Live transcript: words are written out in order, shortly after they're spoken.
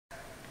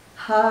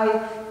Hi,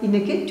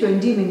 இன்னைக்கு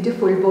 20 minute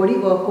full body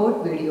workout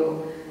video.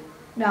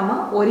 நாம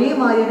ஒரே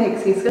மாதிரியான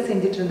எக்ஸசைஸ்கள்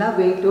செஞ்சிட்டு இருந்தா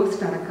weight loss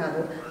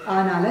நடக்காது.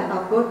 அதனால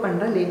அப்லோட்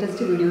பண்ற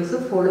லேட்டஸ்ட் வீடியோஸ்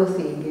ஃபாலோ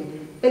செய்யுங்க.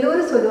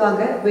 எல்லாரும்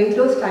சொல்லுவாங்க weight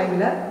loss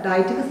டைம்ல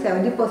டயட்டுக்கு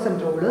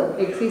 70% ரோல்,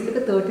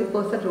 எக்ஸசைஸ்க்கு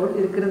 30% ரோல்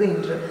இருக்குது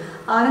என்று.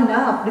 ஆனா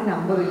நான் அப்படி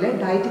நம்பவில்லை.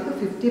 டயட்டுக்கு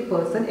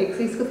 50%,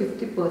 எக்ஸசைஸ்க்கு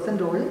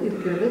 50% ரோல்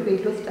இருக்குது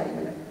weight loss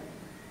டைம்ல.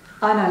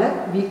 அதனால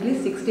வீக்லி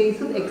 6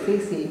 டேஸும்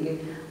எக்ஸசைஸ் செய்யுங்க.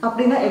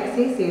 அப்படினா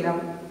எக்ஸசைஸ்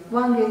செய்யலாம்.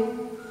 வாங்க.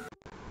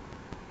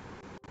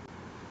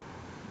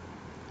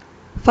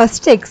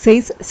 First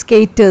exercise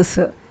skaters.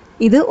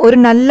 இது ஒரு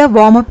நல்ல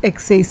warm up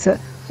exercise.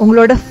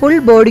 உங்களோட full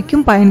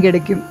bodyக்கும் பயன்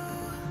கிடைக்கும்.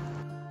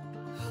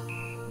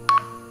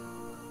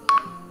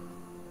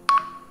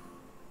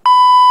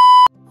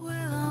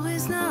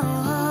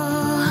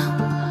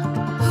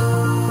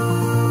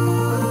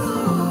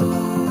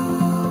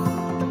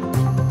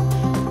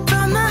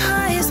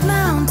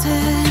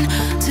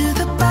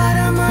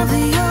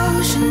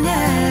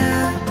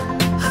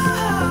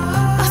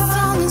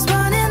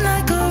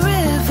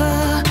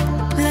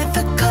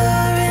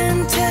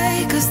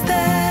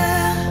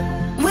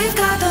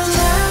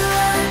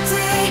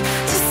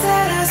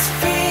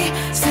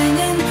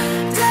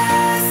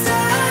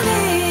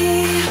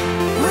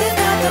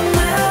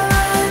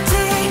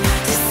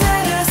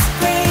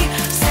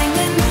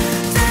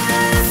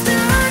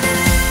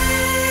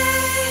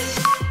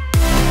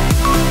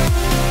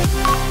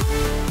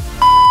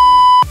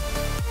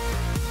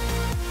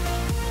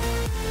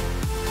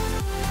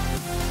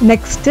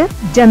 Next,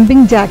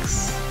 jumping jacks.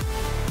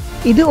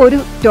 இது ஒரு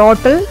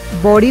total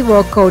body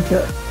workout.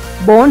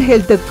 Bone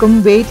healthக்கும்,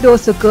 weight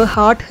lossக்கு,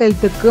 heart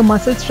healthக்கு,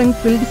 muscle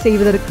strength build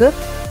செய்வதற்கு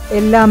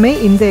எல்லாமே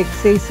இந்த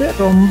exercise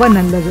ரொம்ப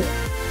நல்லது.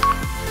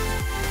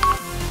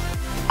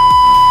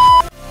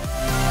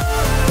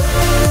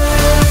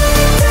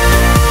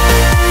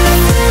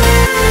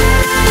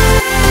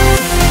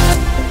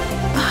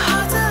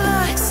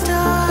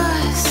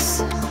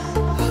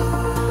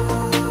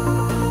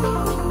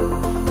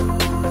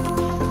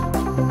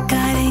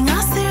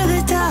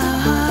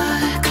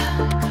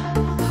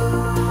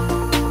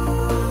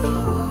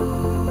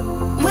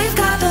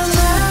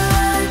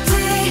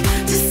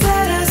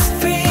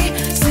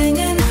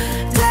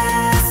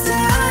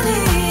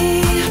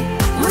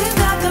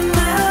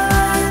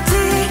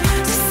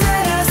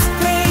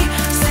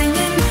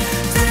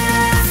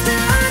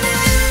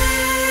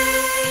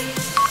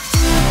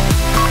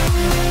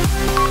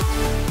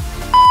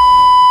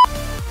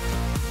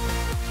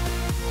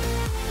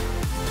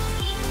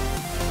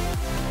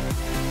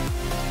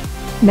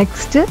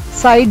 Next,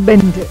 side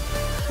bend.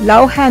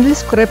 Love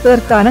handles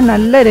குறைப்பதற்கான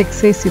நல்ல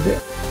எக்ஸசைஸ் இது.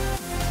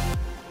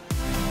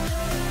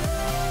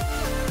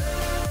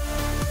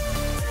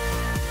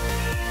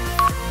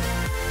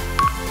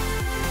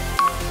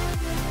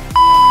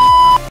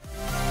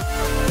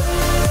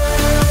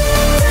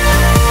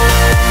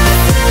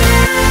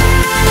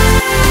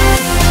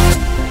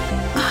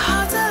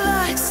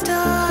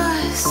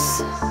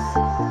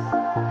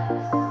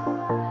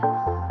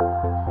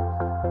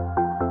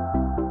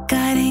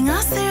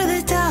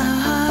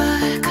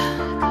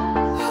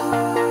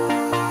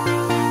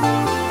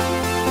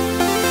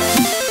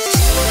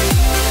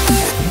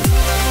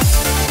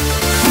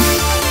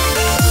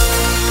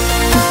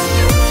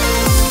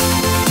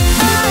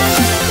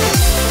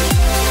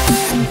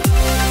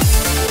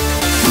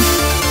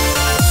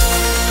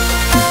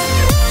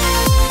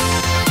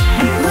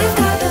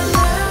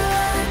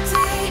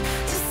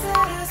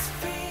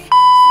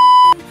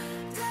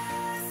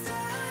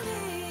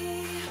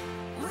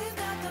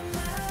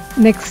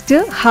 Next,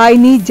 high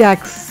knee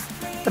jacks.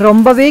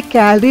 ரொம்பவே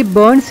calorie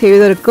burn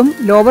செய்வதற்கும்,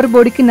 lower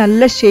bodyக்கு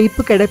நல்ல shape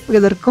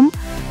கிடைப்பதற்கும்,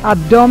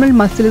 abdominal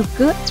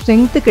muscleக்கு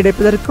strength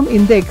கிடைப்பதற்கும்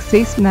இந்த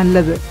exercise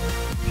நல்லது.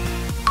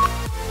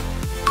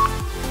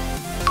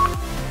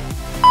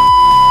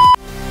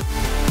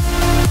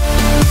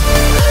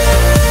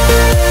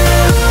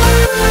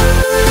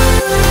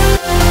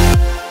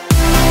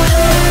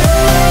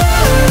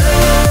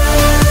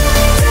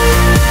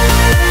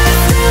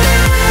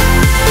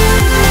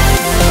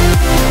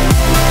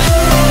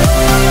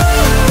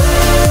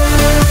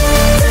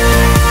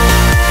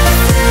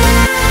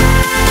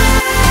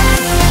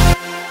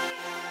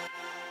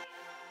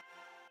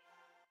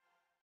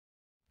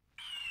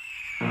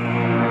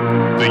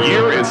 The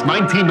year is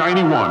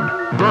 1991.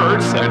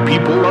 Birds and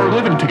people are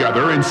living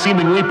together in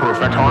seemingly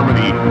perfect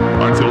harmony.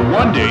 Until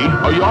one day,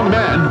 a young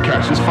man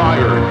catches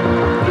fire.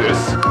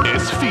 This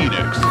is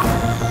Phoenix.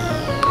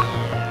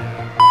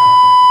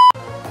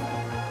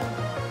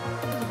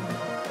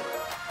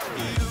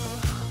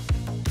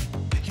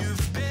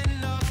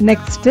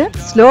 Next,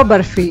 slow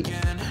burpee.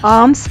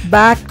 Arms,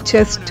 back,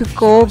 chest,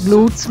 core,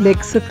 glutes,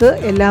 legs க்கு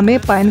எல்லாமே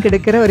பயன்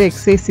கிடைக்கிற ஒரு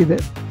exercise இது.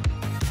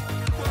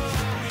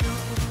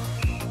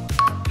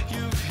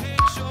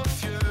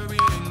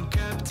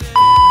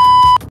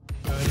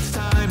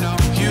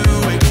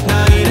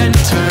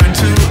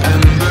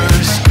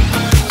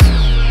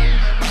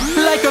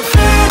 Like a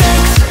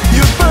phoenix,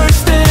 you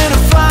burst in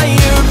a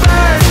fire,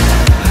 burn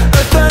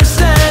a thirst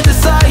and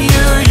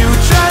desire. You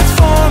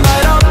transform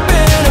right up in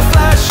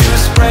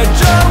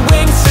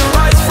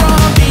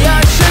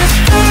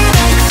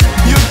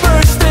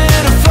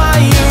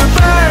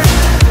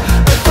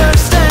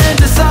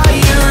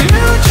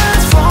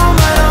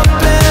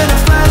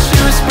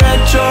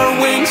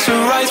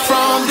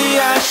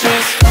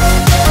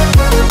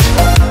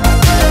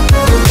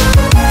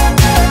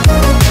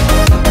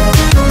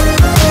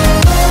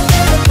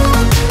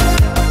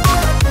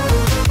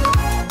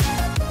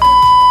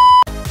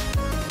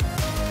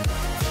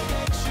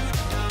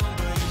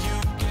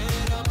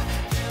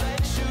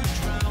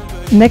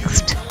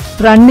Next,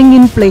 running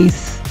in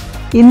place.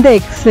 இந்த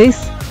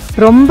exercise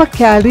ரொம்ப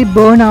gallery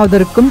burn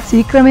ஆவதற்கும்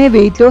சீக்கிரமே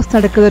weight loss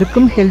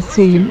நடக்கிறதுக்கும் help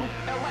செய்யும்.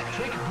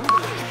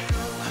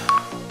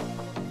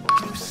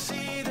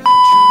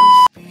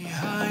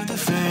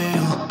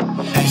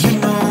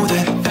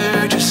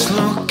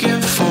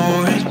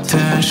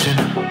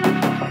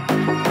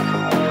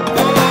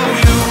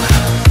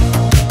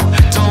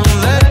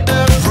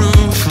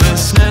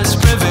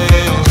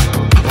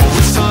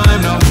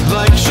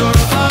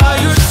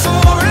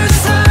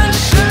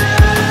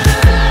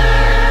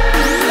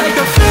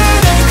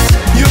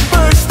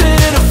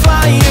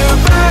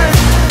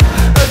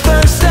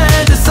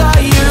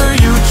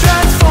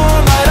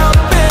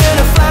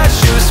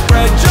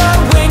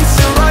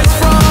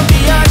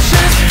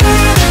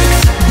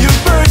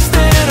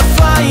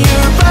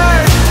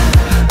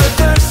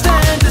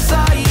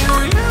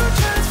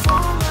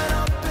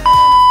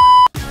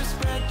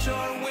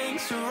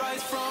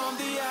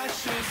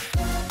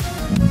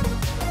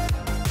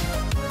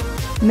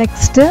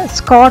 Next,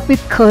 squat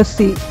with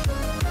curtsy.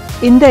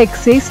 இந்த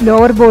exercise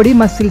lower body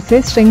muscles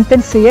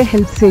strengthen செய்ய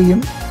help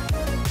செய்யும்.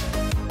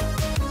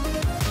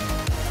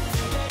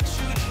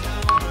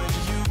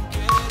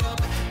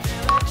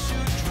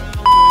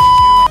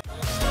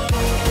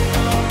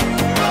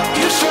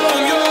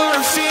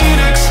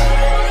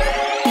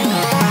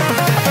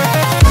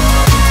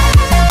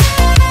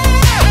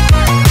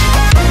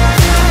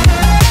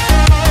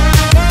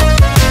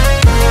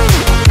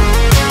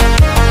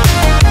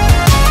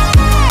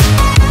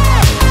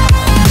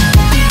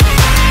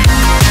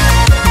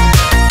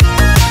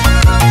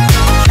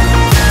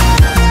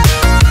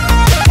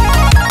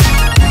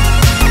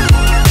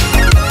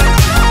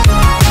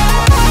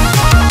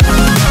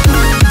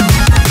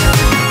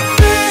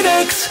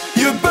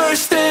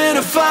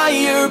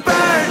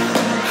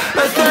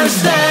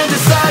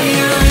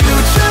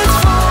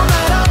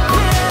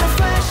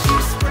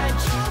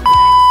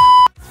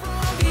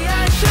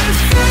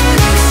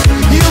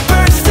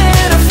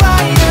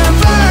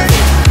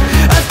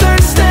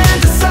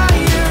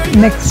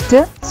 Next,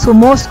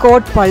 sumo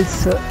squat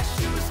pulse.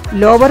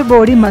 Lower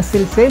body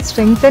muscles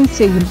strengthen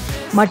செய்யும்.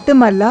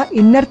 மட்டுமல்ல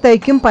inner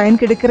thigh-க்கும்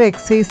பயன் கிடைக்கிற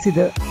எக்ஸசைஸ்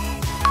இது.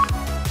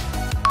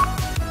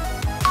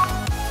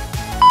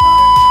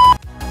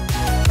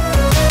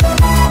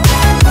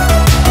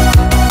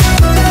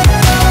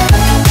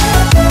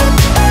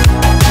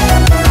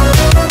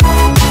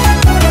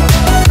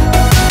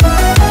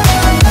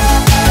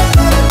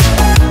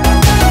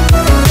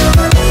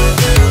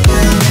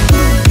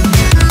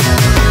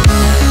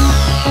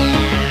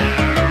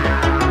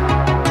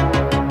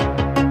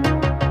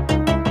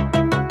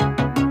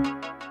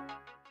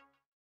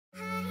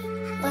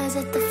 Was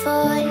it the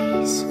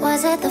voice?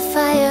 Was it the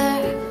fire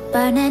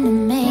burning in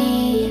me?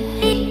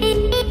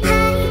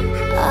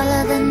 All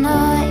of the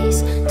noise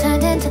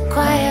turned into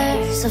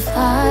choirs of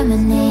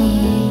harmony.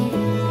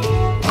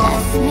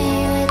 Left me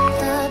with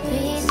the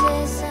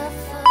pieces of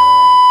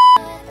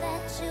fire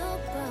that you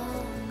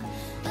broke.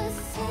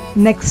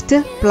 Next,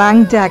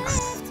 plank jacks.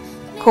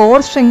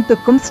 Core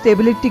strength-க்கும்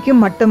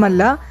stability-க்கும்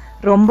மட்டுமல்ல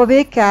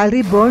ரொம்பவே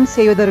calorie burn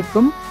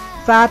செய்வதற்கும்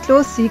fat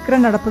loss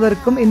சீக்கிரம்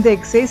நடப்பதற்கும் இந்த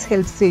exercise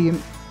help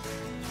செய்யும்.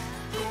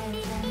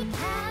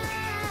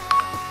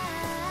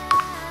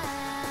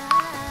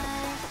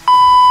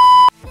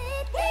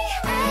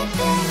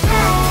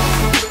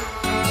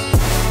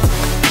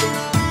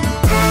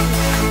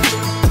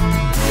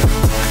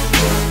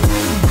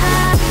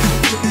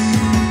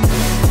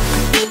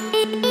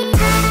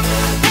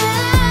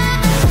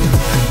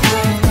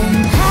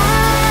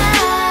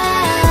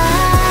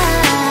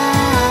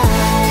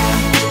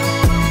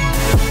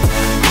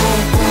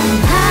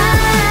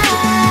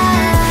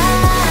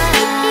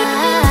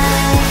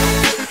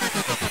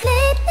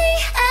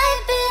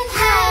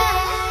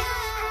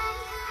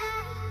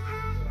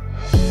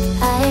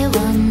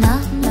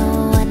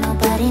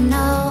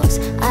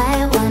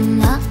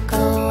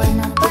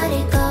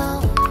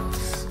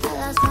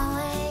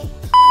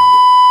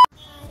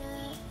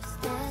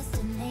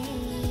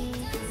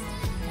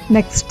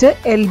 Next,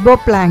 elbow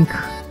plank.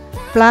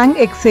 Plank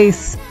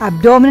exercise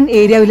abdomen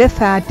areaவிலே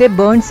fat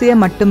burn செய்ய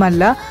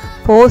மட்டுமல்ல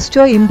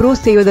posture improve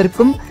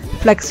செய்வதற்கும்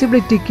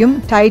flexibility-க்கும்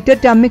tighter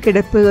tummy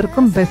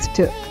கிடைப்பதற்கும்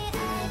best.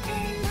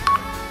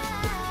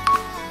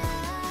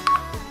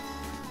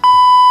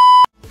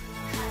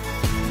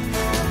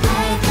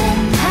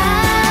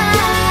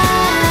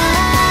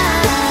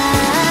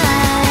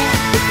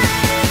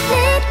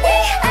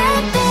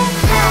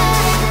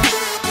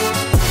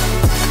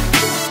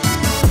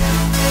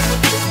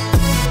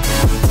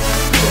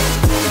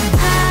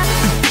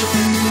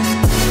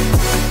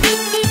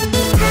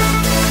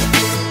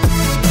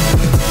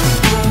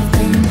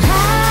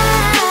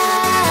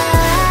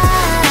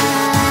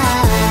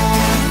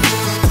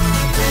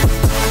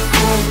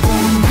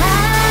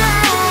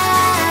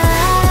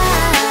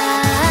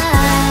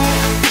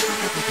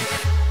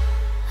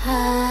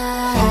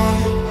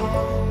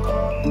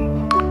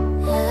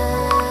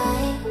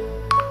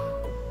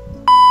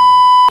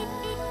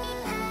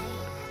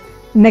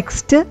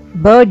 Next,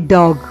 bird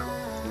dog.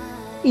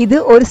 ഇത്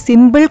ഒരു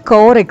സിമ്പിൾ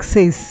കോർ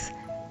എക്സസൈസ്.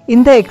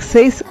 இந்த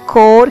exercise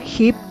core,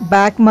 hip,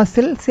 back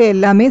muscles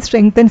எல்லாமே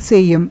ஸ்ட்ரெங்தன்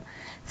செய்யும்.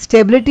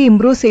 ஸ்டெபிலிட்டி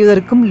இம்ப்ரூவ்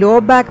செய்வதற்கும் லோ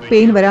பேக்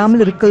பெயின்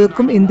வராமல்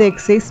இருக்கிறதுக்கும் இந்த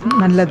எக்ஸசைஸ்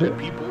நல்லது.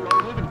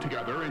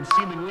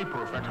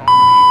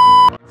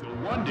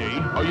 One day,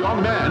 a young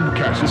man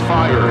catches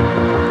fire.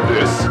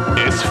 This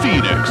is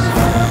Phoenix.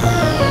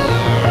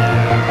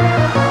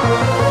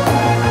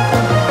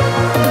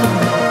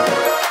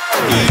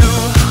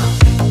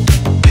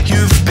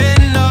 You've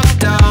been knocked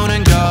down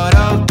and got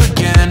up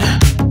again.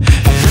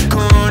 In a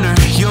corner,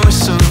 you're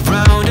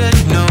surrounded,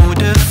 no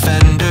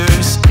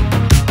defenders.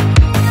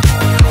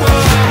 Whoa,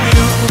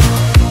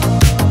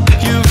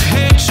 you've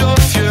hit your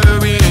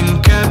fury and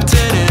kept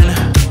it in.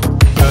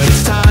 But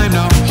it's time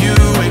now, you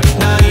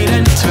ignite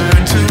and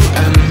turn to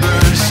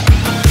embers.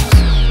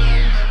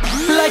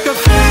 Like a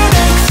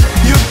phoenix,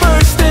 you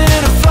burst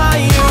in a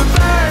fire.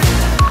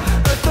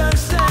 A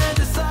thirst and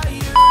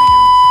desire,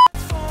 you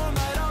form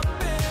right up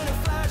in a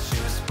flash.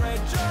 You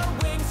spread your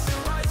wings to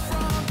rise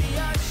from the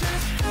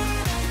ashes.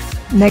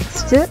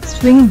 Next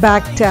swing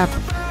back tape.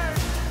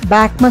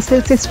 Back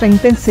மசில்ஸை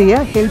strengthen செய்ய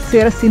help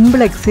செய்கிற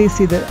simple exercise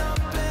இது.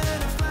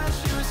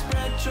 You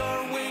spread your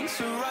wings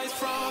to rise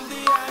from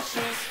the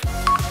ashes.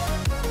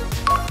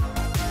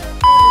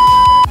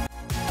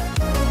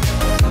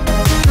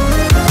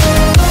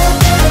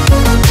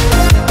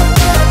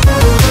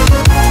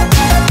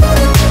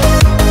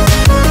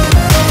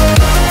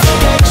 They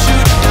let you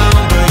down,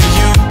 but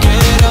you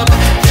get up.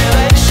 They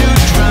let you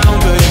drown,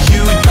 but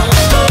you don't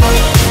stop.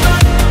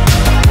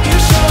 You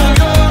show 'em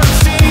you're a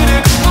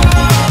phoenix.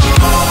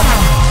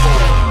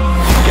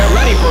 Get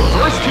ready for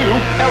verse 2,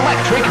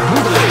 Electric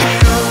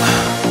Boogaloo.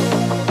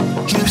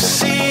 You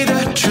see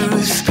the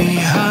truth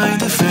behind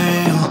the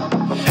veil,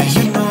 and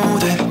you know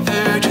that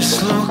they're just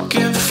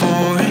looking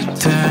for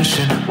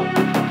attention.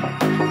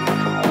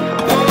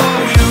 Oh,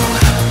 you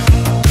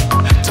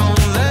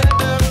don't let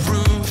the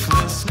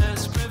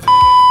ruthlessness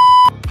prevail.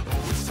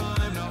 Oh, it's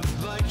time now,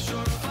 light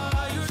your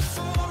fires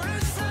for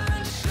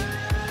ascension.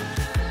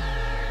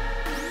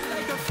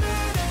 Like a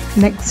phoenix.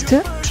 Next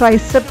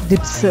tricep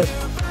tips.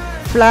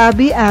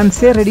 Floppy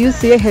ஆம்ஸை reduce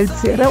செய்ய help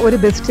செய்கிற ஒரு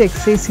best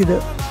exercise இது.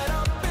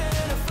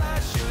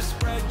 You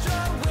spread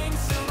your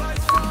wings to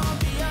rise from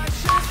the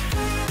ashes.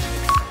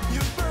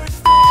 You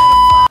burst in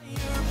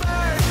a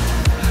fire.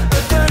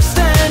 A thirst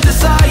and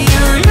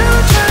desire, you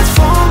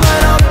transform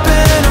right up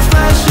in a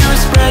flash. You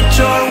spread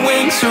your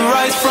wings to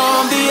rise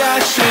from the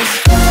ashes.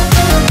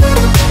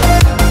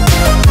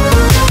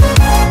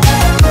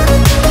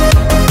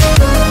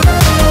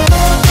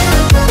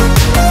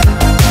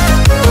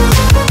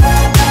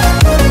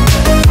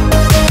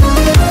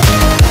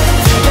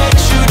 They let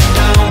you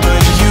down,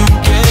 but you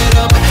get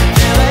up.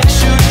 They let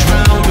you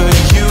drown, but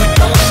you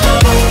don't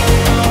stop.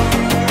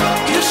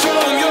 You show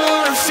 'em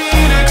you're a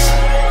phoenix.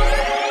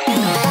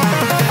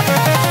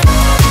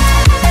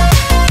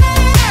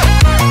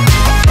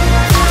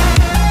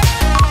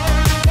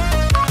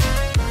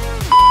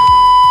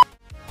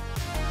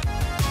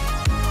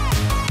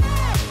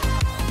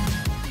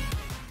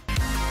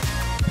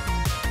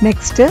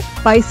 Next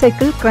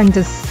bicycle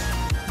crunches.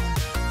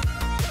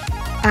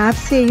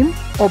 ஆப்ஸையும்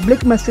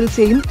oblique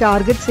மசில்ஸையும்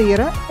target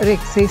செய்கிற ஒரு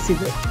exercise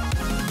இது.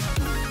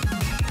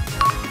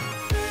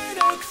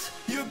 Phoenix,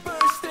 you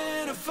burst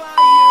in a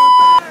fire.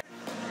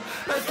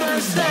 A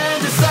thirst and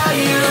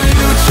desire,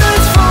 you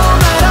transform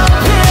right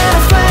up in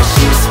a flash.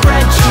 You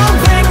spread your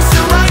wings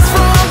to rise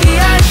from the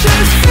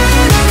ashes.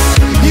 Phoenix,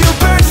 you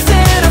burst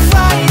in a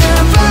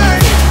fire,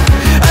 burn.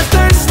 A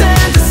thirst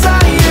and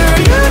desire,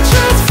 you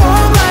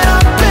transform right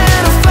up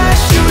in a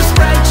flash. You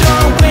spread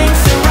your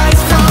wings to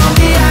rise from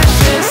the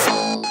ashes.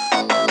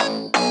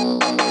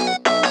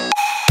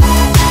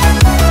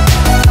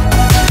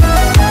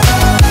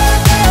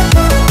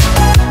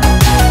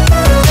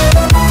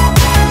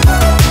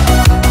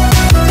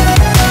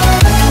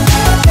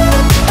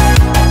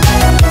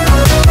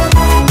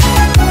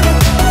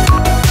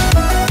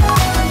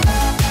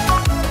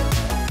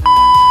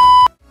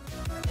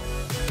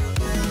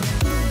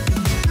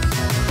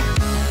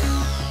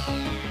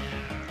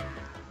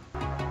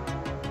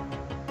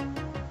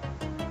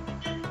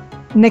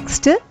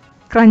 Next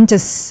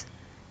crunches.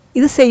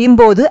 இது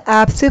செய்யும்போது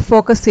ஆப்ஸை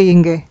focus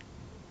செய்யுங்க.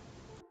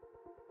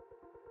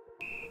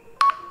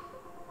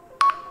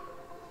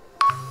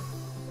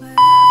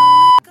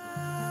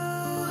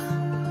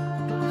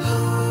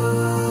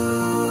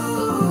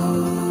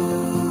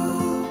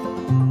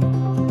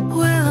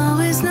 We'll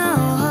always know.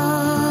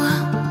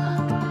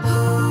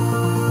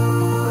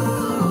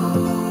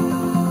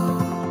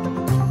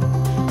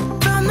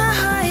 From the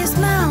highest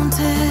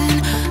mountain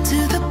to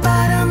the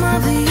bottom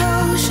of the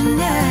ocean,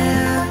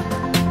 yeah.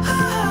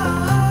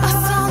 Our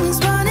song is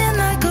running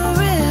like a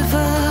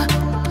river.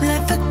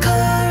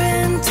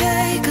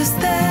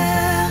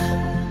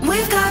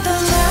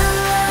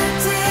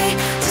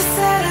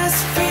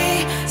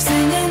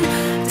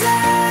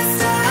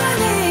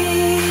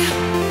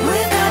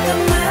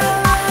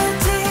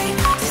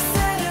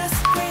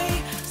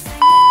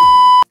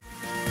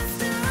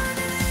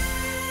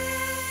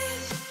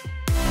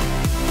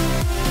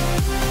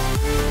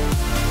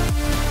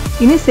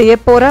 இனி செய்ய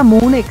போற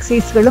 3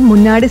 எக்ஸசைஸ்களும்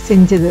முன்னாடி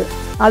செஞ்சது.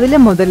 அதுல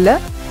முதல்ல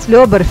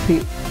slow barfi.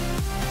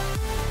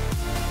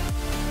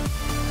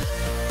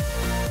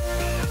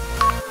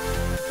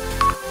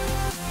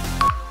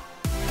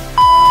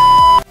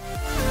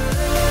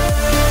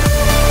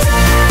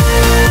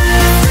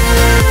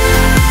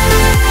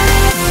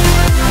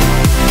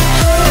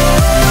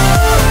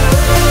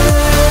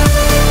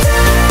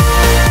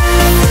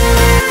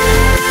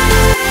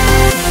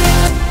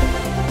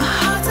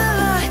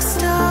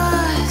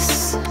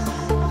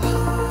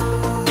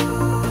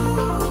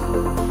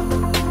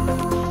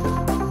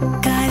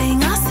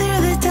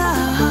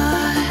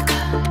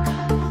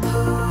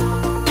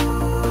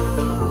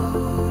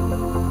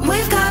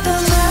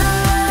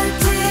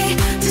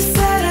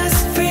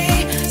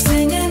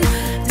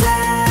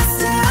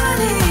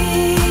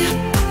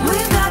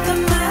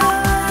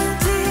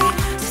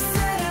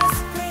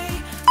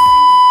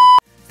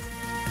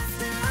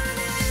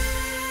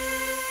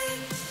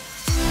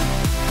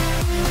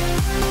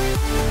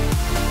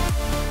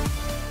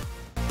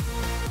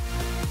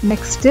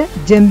 Next,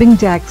 jumping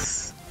jacks.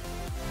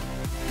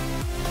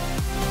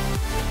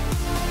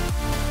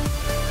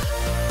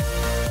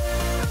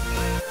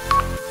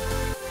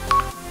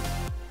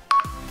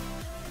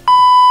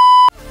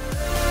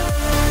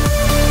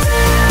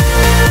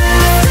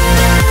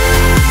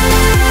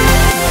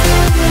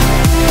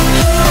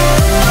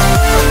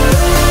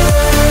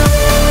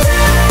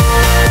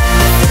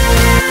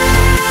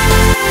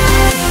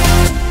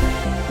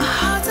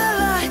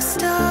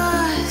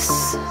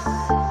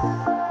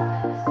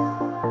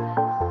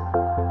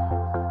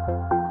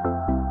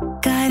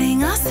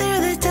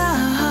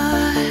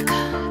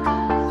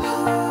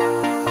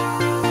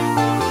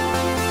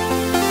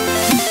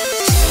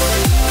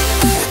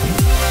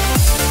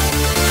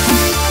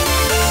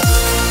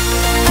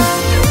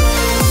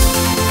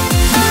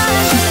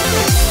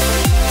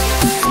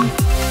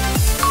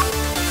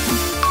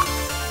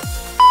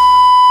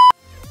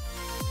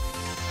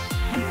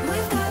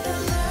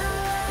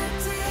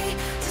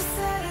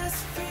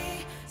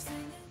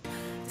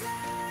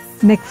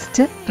 Next,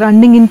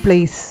 running in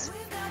place.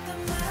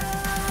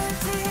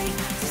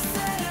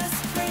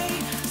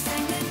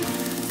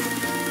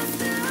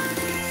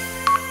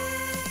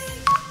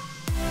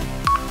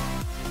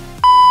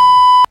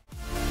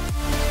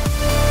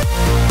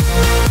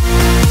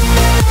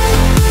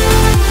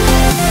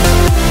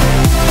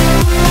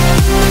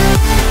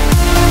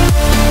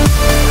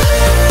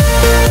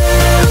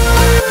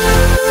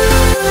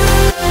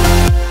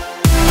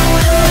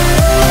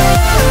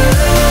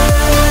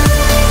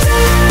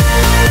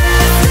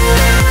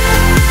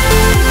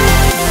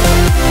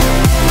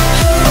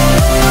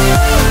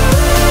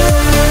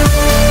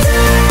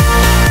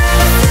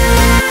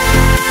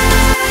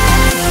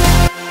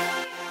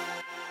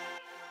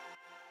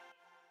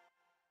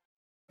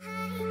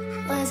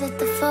 Was it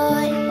the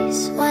voice?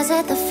 Was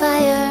it the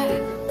fire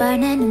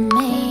burning in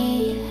me?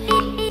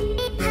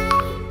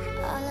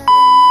 All of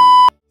the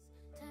noise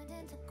turned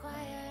into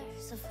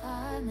choirs of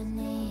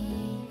harmony.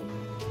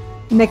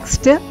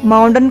 Next,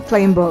 mountain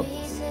climber.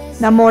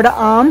 நம்மோட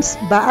arms,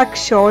 back,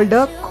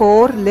 shoulder,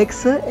 core,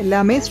 legs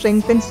எல்லாமே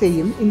strengthen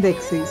செய்யும் இந்த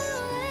exercise.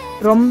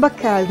 ரொம்ப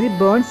calorie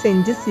burn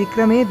செஞ்சு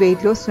சீக்கிரமே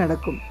weight loss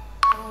நடக்கும்.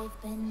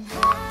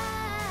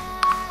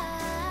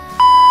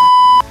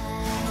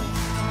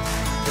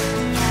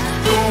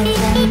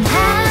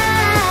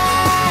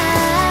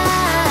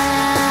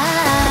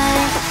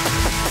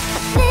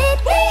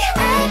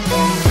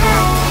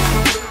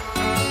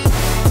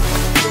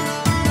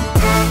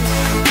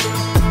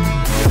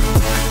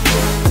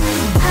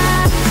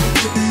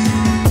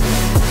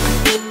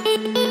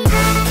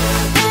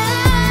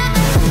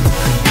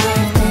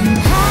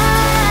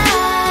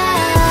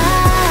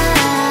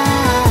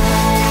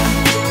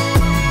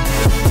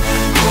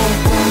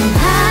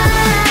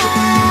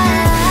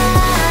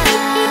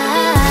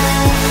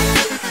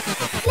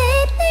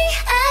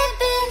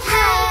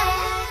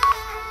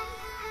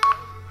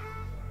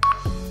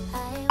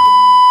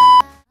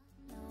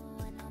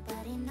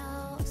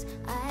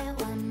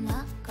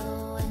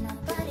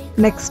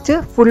 Next,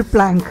 full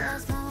plank.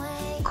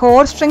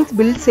 Core strength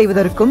build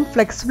செய்வதற்கும்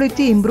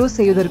flexibility improve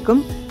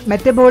செய்வதற்கும்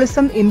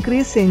metabolism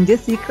increase செஞ்சு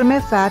சீக்கிரமே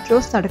fat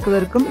loss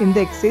நடக்குவதற்கும் இந்த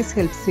exercise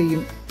help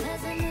செய்யும்.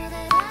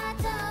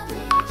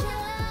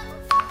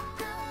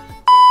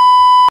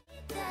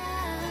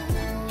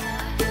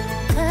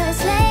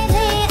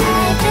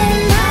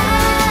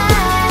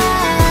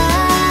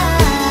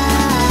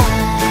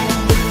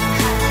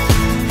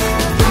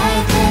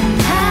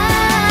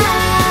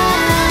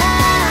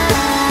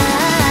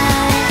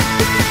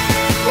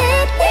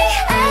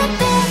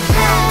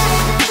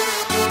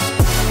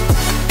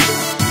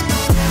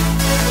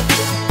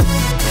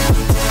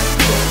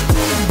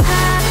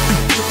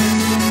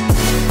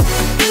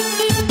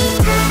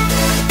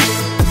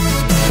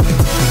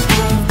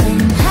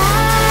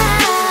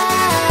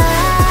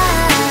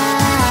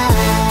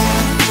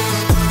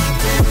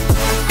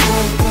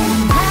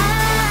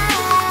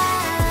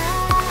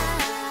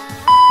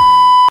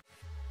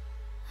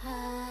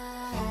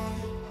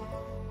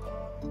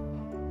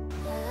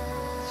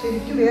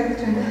 ശരിക്കും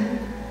വേർത്തിട്ടുണ്ട്.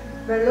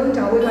 വെള്ളവും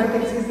ടവലുമായിട്ട്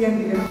എക്സസൈസ് ചെയ്യാൻ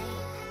തീരണം.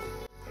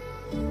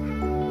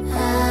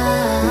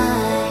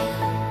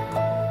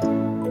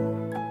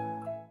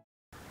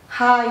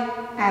 Hi,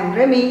 I'm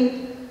Remi.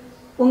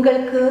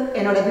 உங்களுக்கு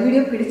என்னோட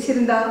வீடியோ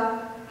பிடிச்சிருந்தா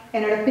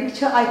என்னோட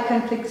பிக்சர்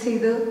ஐக்கன் கிளிக்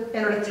செய்து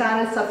என்னோட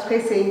சேனல்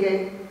சப்ஸ்கிரைப் செய்யுங்க,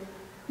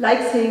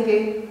 லைக் செய்யுங்க,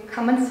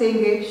 கமெண்ட்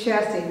செய்யுங்க,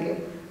 ஷேர் செய்யுங்க.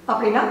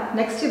 அப்படின்னா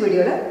நெக்ஸ்ட்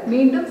வீடியோவில்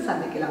மீண்டும்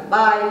சந்திக்கலாம்.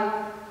 பாய்.